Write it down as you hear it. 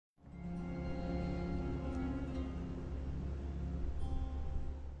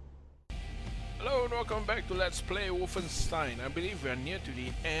welcome back to Let's Play Wolfenstein. I believe we are near to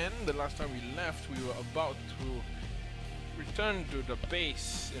the end. The last time we left, we were about to return to the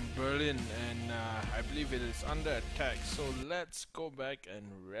base in Berlin, and I believe it is under attack. So let's go back and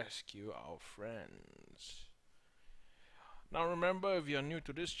rescue our friends. Now remember, if you're new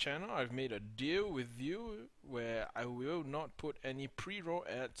to this channel, I've made a deal with you where I will not put any pre-roll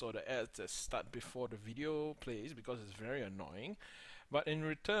ads or the ads that start before the video plays because it's very annoying. But in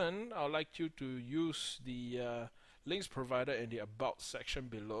return, I'd like you to use the links provided in the About section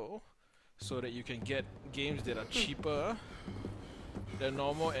below so that you can get games that are cheaper than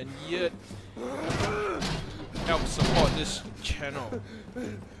normal and yet help support this channel.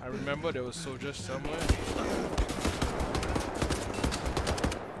 I remember there were soldiers somewhere.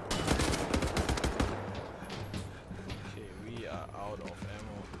 Okay, we are out of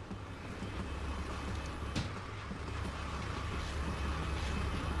ammo.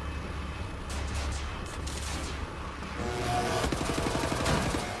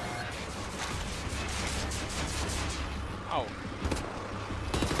 Ow.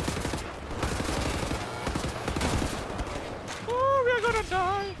 Oh, we are gonna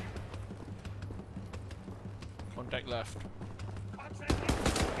die! Contact left.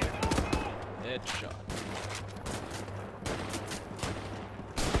 Headshot.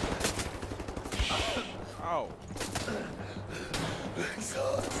 Ow.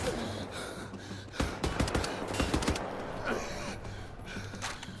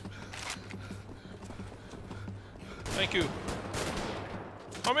 Thank you.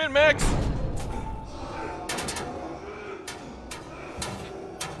 Come in, Max!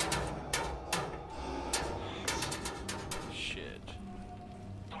 Shit.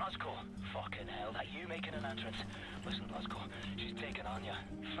 Blasco, fucking hell, that you making an entrance? Listen, Blasco, she's taken Anya,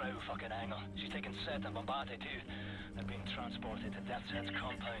 Frau fucking Engel. She's taken Seth and Bombate too. They're being transported to Death's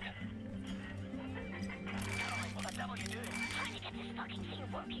compound. What the devil are you doing? Trying to get this fucking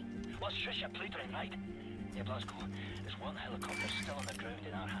thing working. What's Trisha plutering, right? Yeah, Blasco, there's one helicopter still on the ground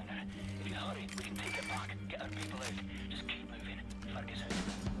in our hangar. If you hurry, we can take it back, get our people out. Just keep moving. Fergus out.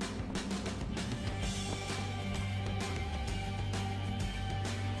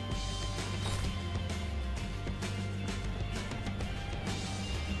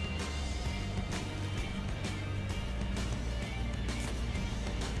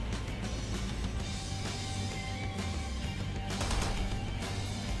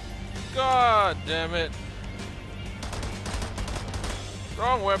 God damn it.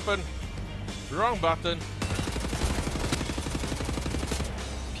 Wrong weapon. Wrong button.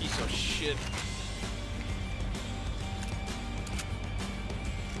 Piece of shit.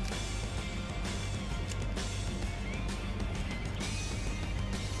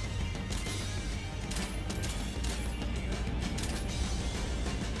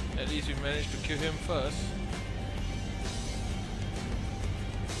 At least we managed to kill him first.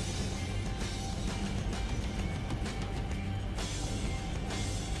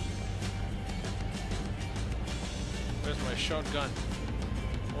 Where's my shotgun?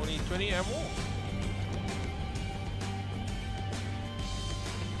 Only 20 ammo?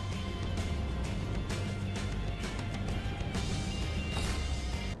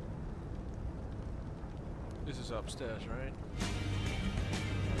 This is upstairs, right?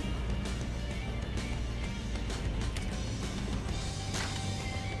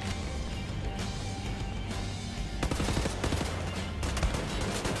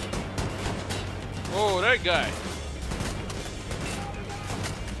 Oh, that guy!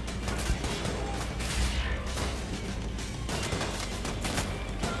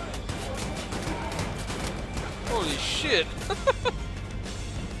 Holy shit!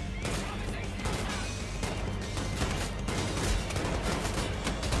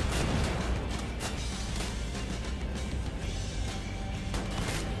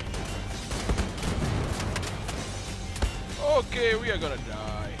 Okay, we are gonna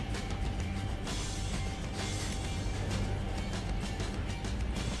die.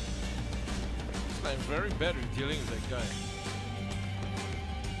 I'm very bad at dealing with that guy.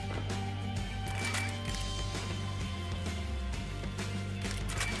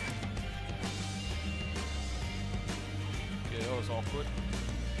 That was awkward.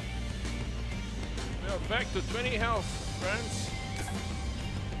 We are back to 20 health, friends.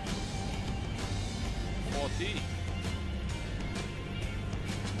 40.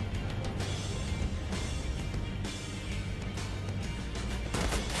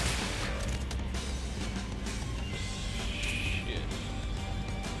 Shit.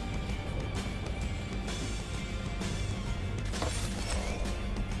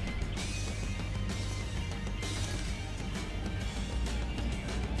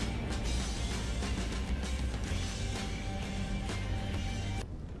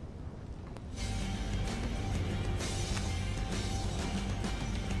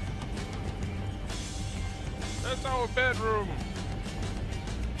 That's our bedroom.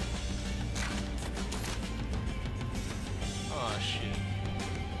 Oh shit.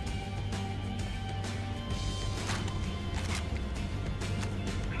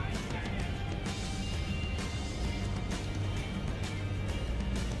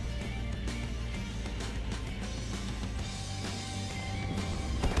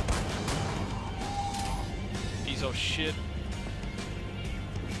 Piece of shit.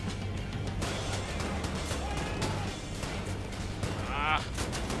 Ah.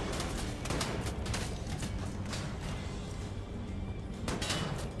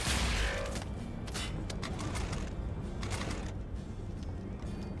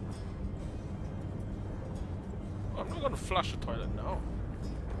 I'm not gonna flush the toilet now.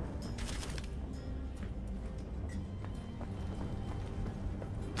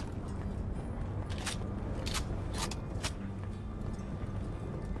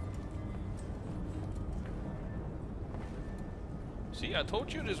 See, I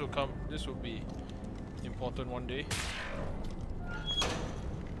told you this will come. This will be important one day.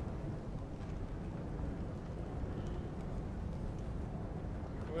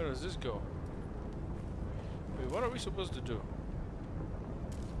 Where does this go? Wait, what are we supposed to do?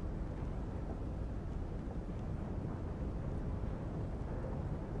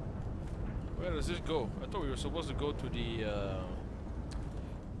 Where does this go? I thought we were supposed to go to the.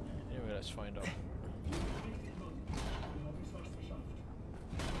 Anyway, let's find out.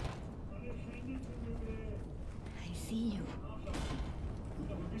 I see you.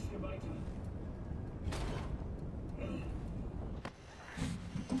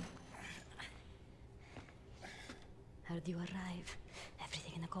 Heard you arrive.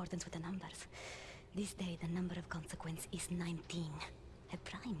 Everything in accordance with the numbers. This day, the number of consequence is 19. A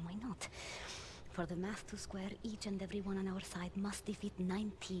prime, why not? For the math to square, each and every one on our side must defeat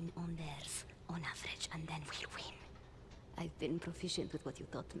 19 on theirs, on average, and then we'll win. I've been proficient with what you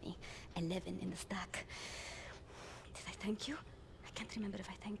taught me. 11 in the stack. Did I thank you? I can't remember if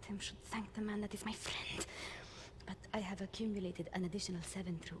I thanked him. Should thank the man that is my friend. But I have accumulated an additional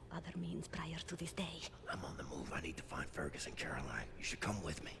 7 through other means prior to this day. I'm on the move. I need to find Fergus and Caroline. You should come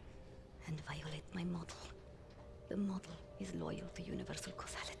with me. And violate my model. The model is loyal to universal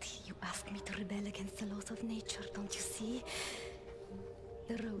causality. You ask me to rebel against the laws of nature, don't you see?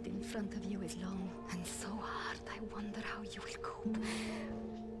 The road in front of you is long and so hard. I wonder how you will cope.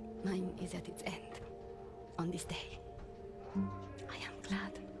 Mine is at its end. On this day. I am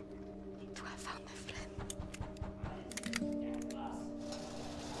glad to have found my friend.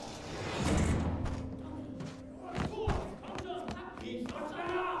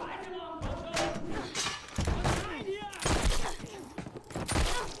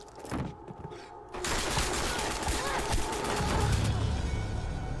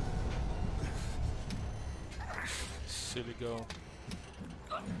 Silly girl.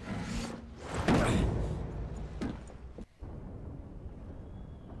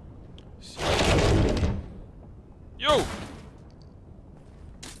 Yo!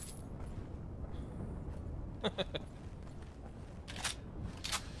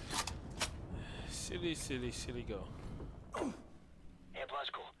 silly girl. Hey,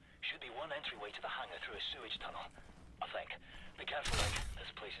 Blasco. Should be one entryway to the hangar through a sewage tunnel. I think. Be careful, like.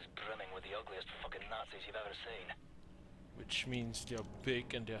 This place is brimming with the ugliest fucking Nazis you've ever seen. Which means they're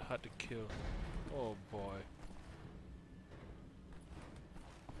big and they're hard to kill. Oh boy.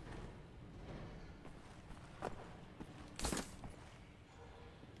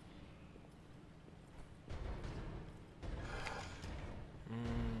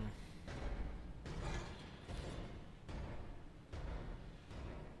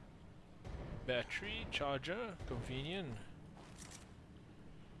 Battery, charger, convenient.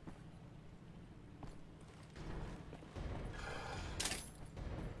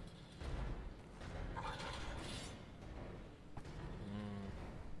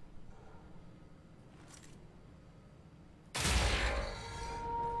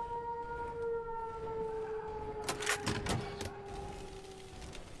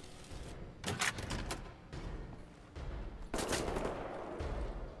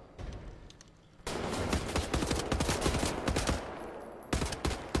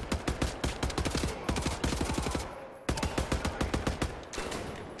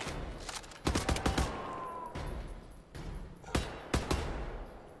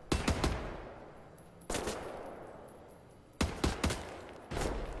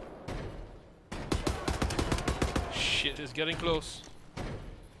 Shit, it's getting close.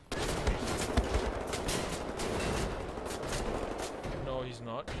 No, he's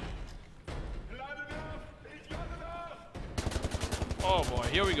not. Oh boy,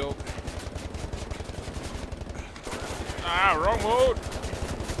 here we go. Ah, wrong mode!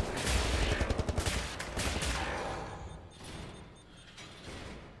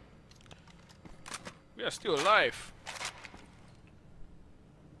 We are still alive.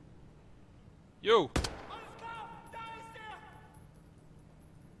 Yo!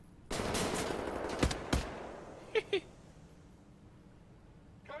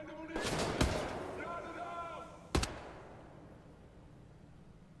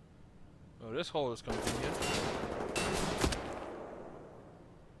 Oh, this hole is convenient.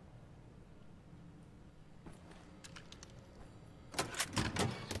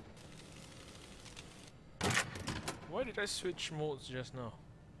 Why did I switch modes just now?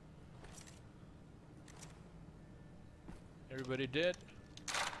 Everybody dead?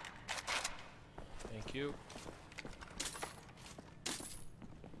 Thank you.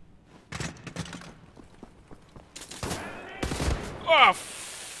 Oh,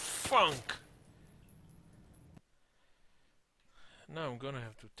 funk! Now I'm gonna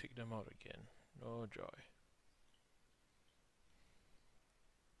have to take them out again. No joy.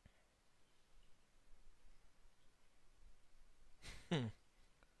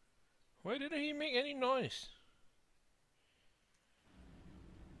 Why didn't he make any noise?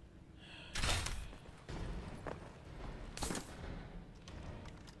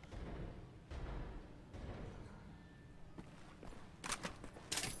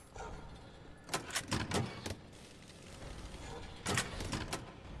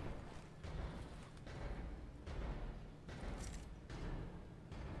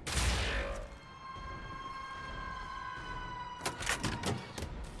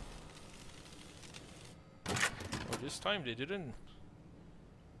 This time they didn't.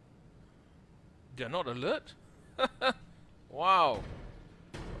 They're not alert? Wow.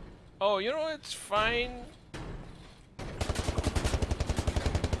 Oh, you know, it's fine.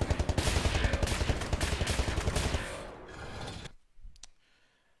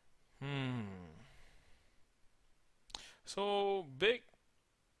 So, big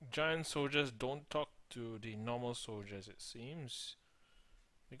giant soldiers don't talk to the normal soldiers, it seems.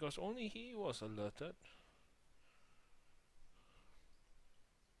 Because only he was alerted.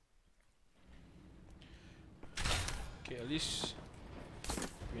 Okay, at least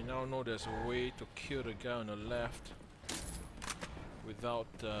we now know there's a way to kill the guy on the left without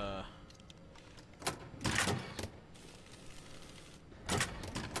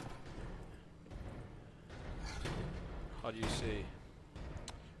how do you say,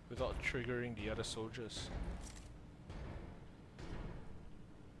 without triggering the other soldiers.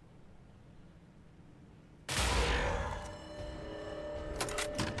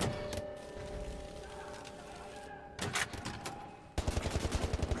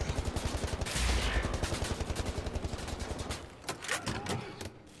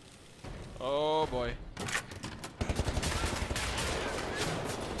 Oh boy.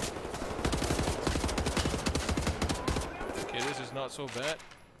 Okay, this is not so bad.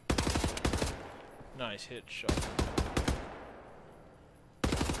 Nice hit shot.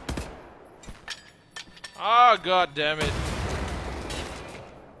 Ah, god damn it.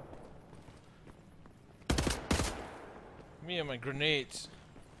 Me and my grenades.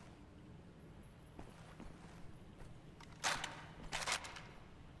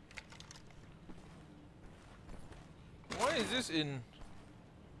 Why is this in?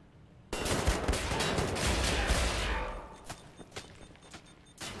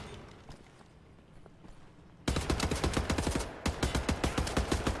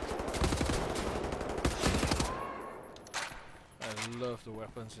 I love the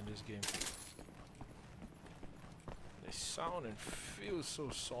weapons in this game. They sound and feel so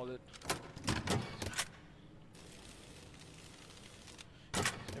solid.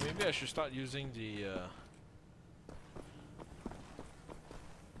 And maybe I should start using the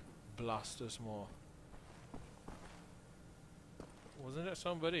blasters more. Wasn't that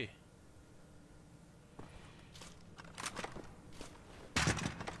somebody?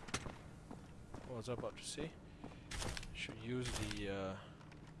 What was I about to say? Should use the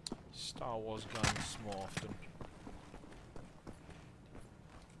Star Wars guns more often.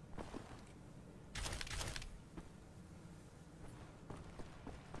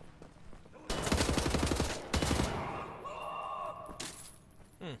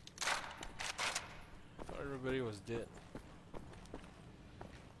 Thought everybody was dead.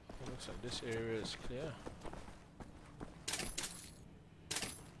 It looks like this area is clear.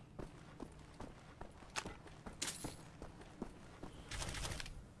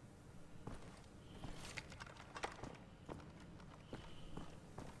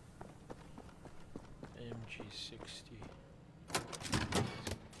 MG60.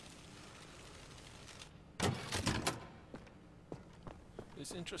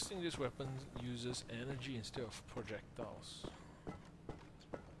 It's interesting this weapon uses energy instead of projectiles.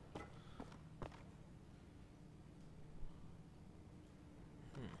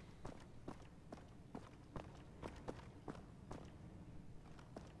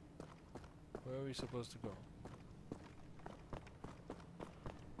 Where are we supposed to go?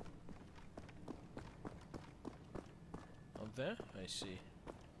 Up there? I see.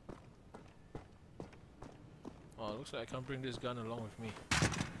 Oh, looks like I can't bring this gun along with me.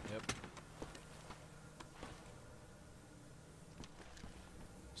 Yep.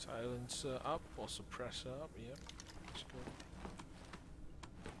 Silencer up or suppressor up, yep. Let's go.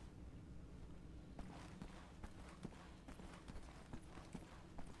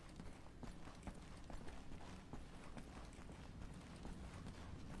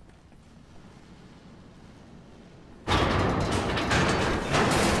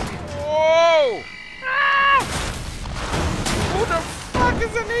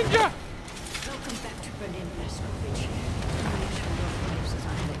 Welcome back to Berlin, Blazkowicz. Your uses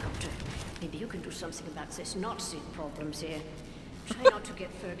our helicopter. Maybe you can do something about this Nazi problems here. Try not to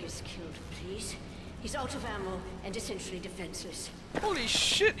get Fergus killed, please. He's out of ammo and essentially defenseless. Holy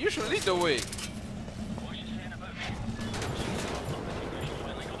shit, you should lead the way. What's she saying about me? She's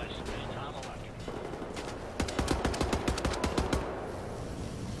finally got this time alert.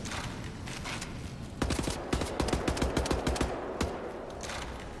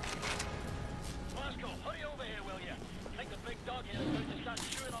 Glasgow, hurry over here, will you? I think the big dog here is about to start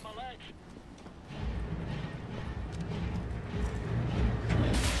chewing on my legs.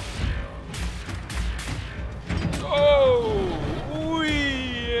 Oh, ooh,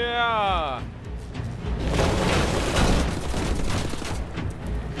 yeah.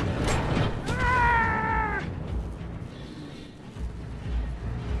 Ah!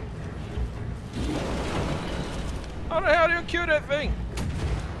 How the hell do you kill that thing?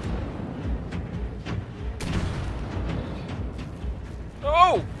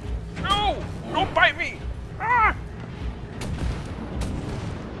 No! No! Don't bite me! Ah!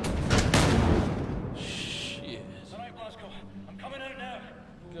 Shit. Alright, Glasgow, I'm coming out now.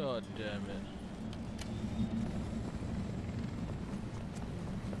 God damn it.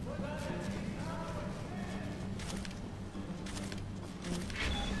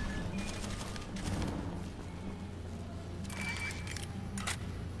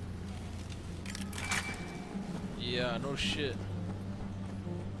 Yeah, no shit.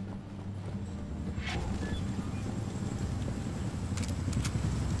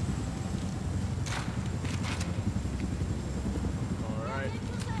 Alright.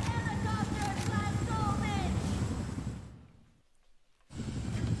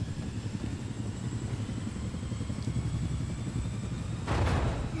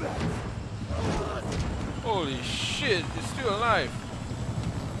 Holy shit, it's still alive.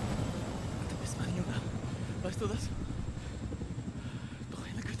 Du bist mein Junge. Weißt du das? Doch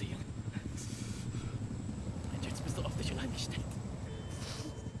eine Güte, Junge. Und jetzt bist du auf dich allein gestellt.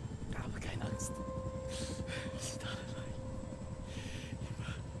 Aber keine Angst. Wir sind alle allein.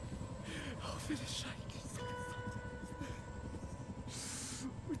 Immer. Auch für den Schein.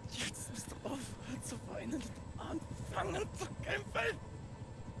 Und jetzt musst du aufhören zu weinen und anfangen zu kämpfen.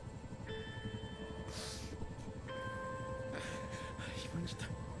 Ich wünschte,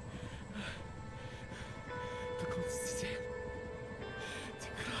 du konntest sie sehen.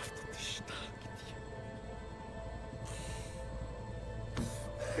 Die Kraft und die Stärke in dir.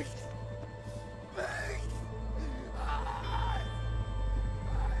 Weg! Weg!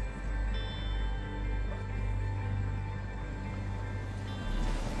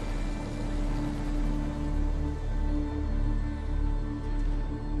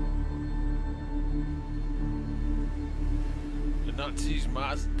 The Nazis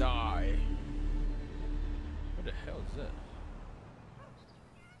must die. What the hell is that?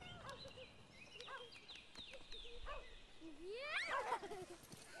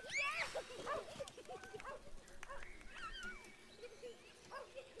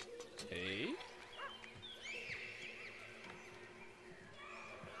 Hey?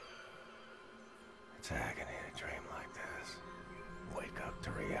 It's agony to dream like this. Wake up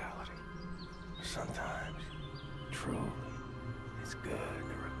to reality. Sometimes, truly, it's good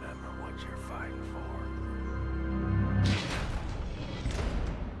to remember what you're fighting for.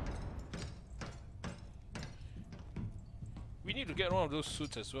 We need to get one of those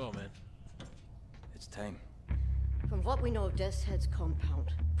suits as well, man. It's time. From what we know of Death's Head's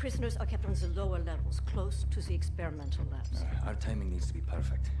compound, prisoners are kept on the lower levels, close to the experimental labs. Our timing needs to be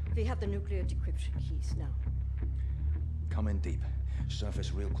perfect. We have the nuclear decryption keys now. Come in deep.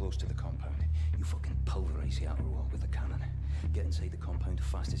 Surface real close to the compound. You fucking pulverize the outer wall with the cannon. Get inside the compound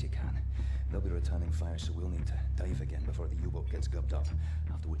fast as you can. They'll be returning fire, so we'll need to dive again before the U-boat gets gubbed up.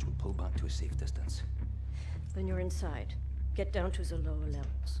 After which we'll pull back to a safe distance. When you're inside, get down to the lower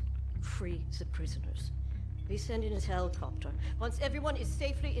levels. Free the prisoners. We send in a helicopter. Once everyone is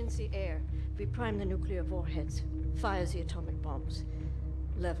safely in the air, we prime the nuclear warheads, fire the atomic bombs,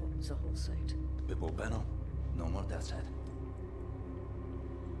 level the whole site. Bibbo Benno, no more death's head.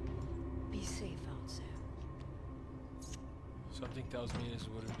 Be safe out there. Something tells me this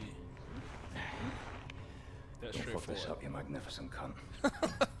wouldn't be that Don't fuck this straightforward. up, you magnificent cunt.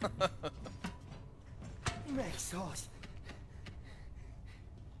 Makes sense.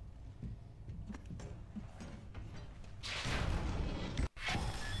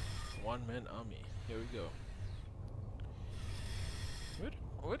 One-man army. Here we go.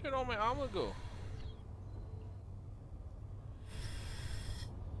 Where did all my armor go?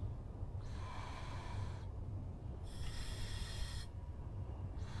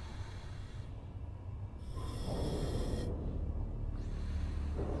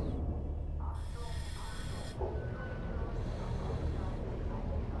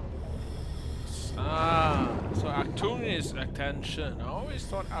 So Actun is attention. I always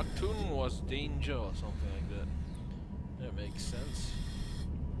thought Actun was danger or something like that. That makes sense.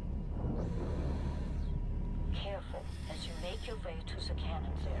 Careful as you make your way to the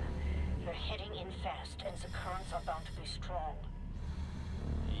cannon there. You're heading in fast, and the currents are bound to be strong.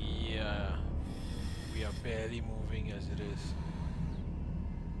 Yeah. We are barely moving as it is.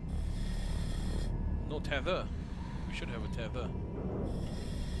 No tether. We should have a tether.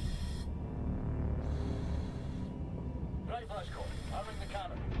 Right, Vasco. Arming the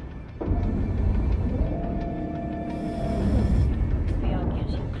cannon. We are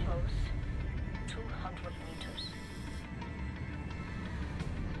getting close. 200 meters.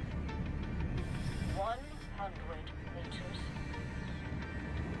 100 meters.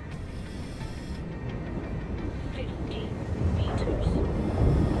 50 meters.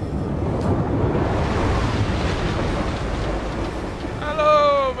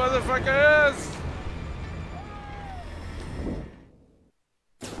 Hello, motherfuckers!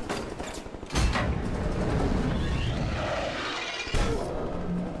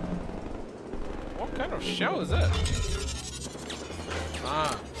 What kind of shell is that?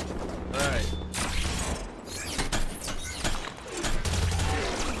 Ah, right.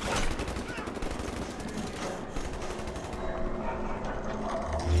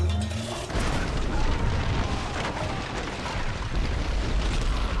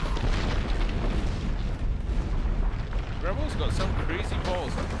 Rebels got some crazy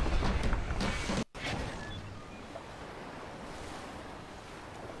balls.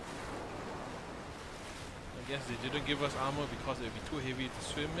 I guess they didn't give us armor because it would be too heavy to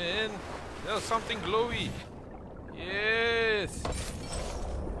swim in. There was something glowy. Yes.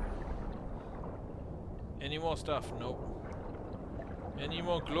 Any more stuff? Nope. Any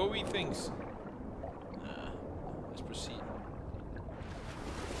more glowy things? Nah. Let's proceed.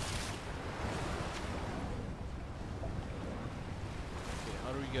 Okay,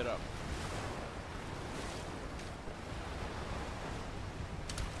 how do we get up?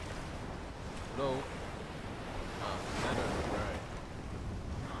 Hello? Ah, ladder, right.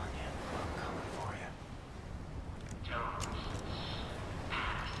 Anya, I'm coming for you.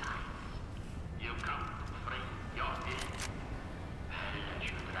 You come to free your dead. I'll let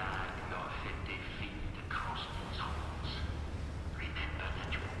you drag your 50 feet across these halls. Remember that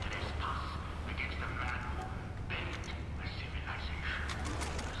you trespass against a man who built a civilization.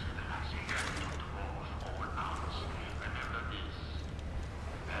 A civilization to dwarf all ours. Remember this.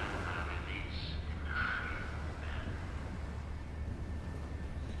 Remember release in the shame.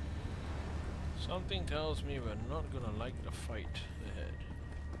 Something tells me we're not gonna like the fight ahead.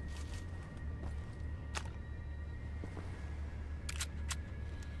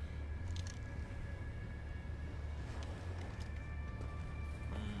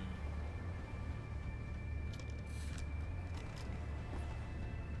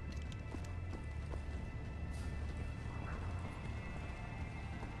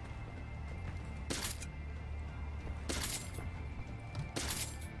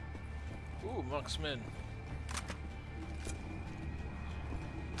 Ooh, marksman.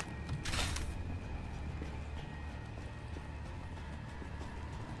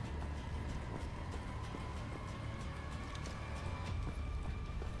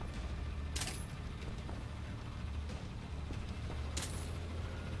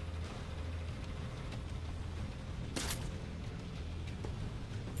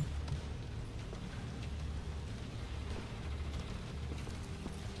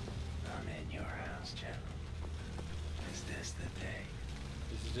 chance, Jim. Is this the day?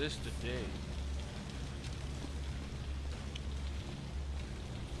 Is this the day?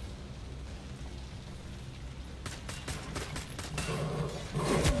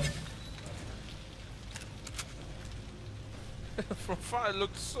 From far it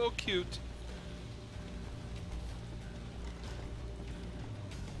looked so cute.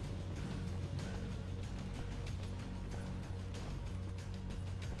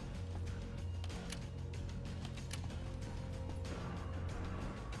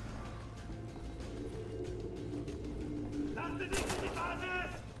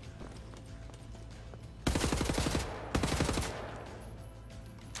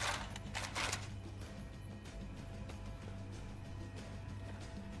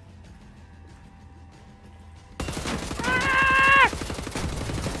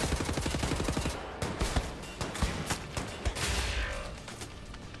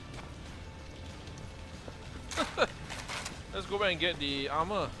 Let's go back and get the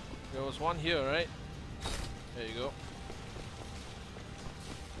armor. There was one here, right? There you go.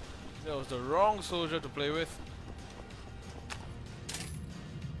 That was the wrong soldier to play with.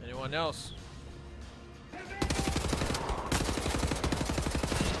 Anyone else?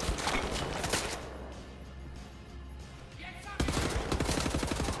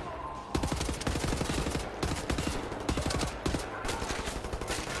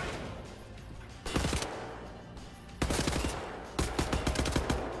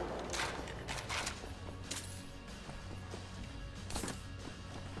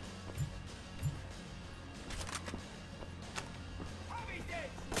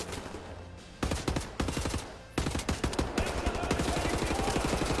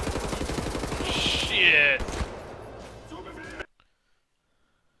 Shit!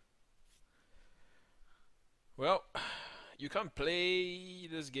 Well, you can't play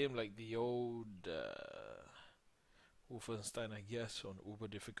this game like the old Wolfenstein, I guess, on Uber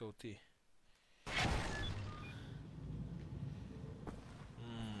difficulty.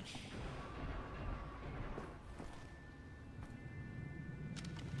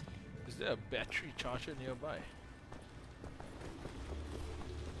 Is there a battery charger nearby?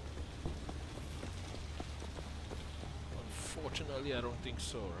 Unfortunately, I don't think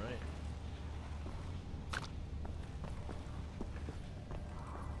so, right?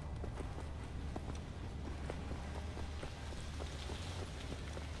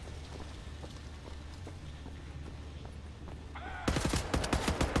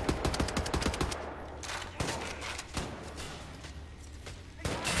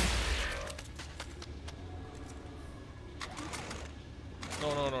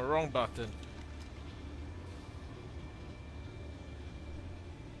 No, wrong button.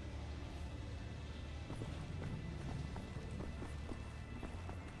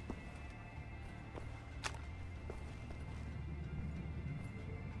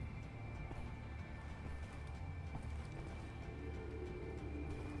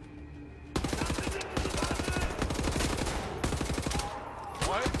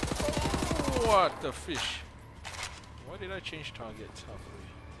 What? Oh, what the fish? Why did I change targets halfway?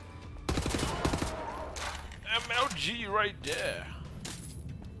 MLG right there.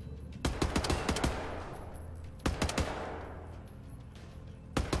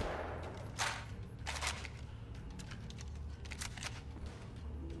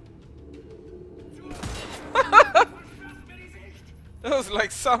 That was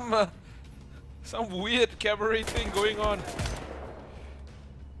like some weird cabaret thing going on.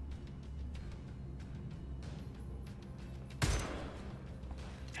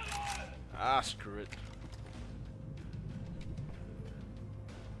 Ah, screw it.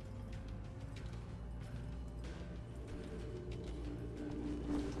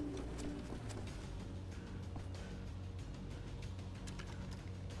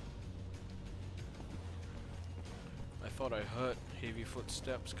 I thought I heard heavy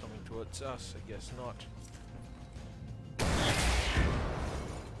footsteps coming towards us. I guess not.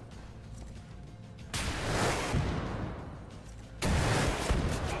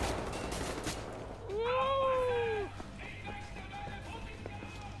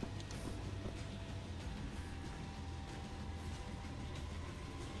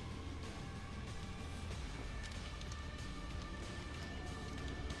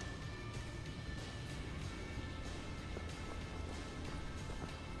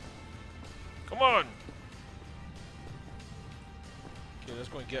 Come on! Okay, let's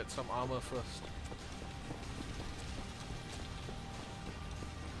go and get some armor first.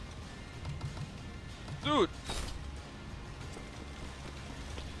 Dude!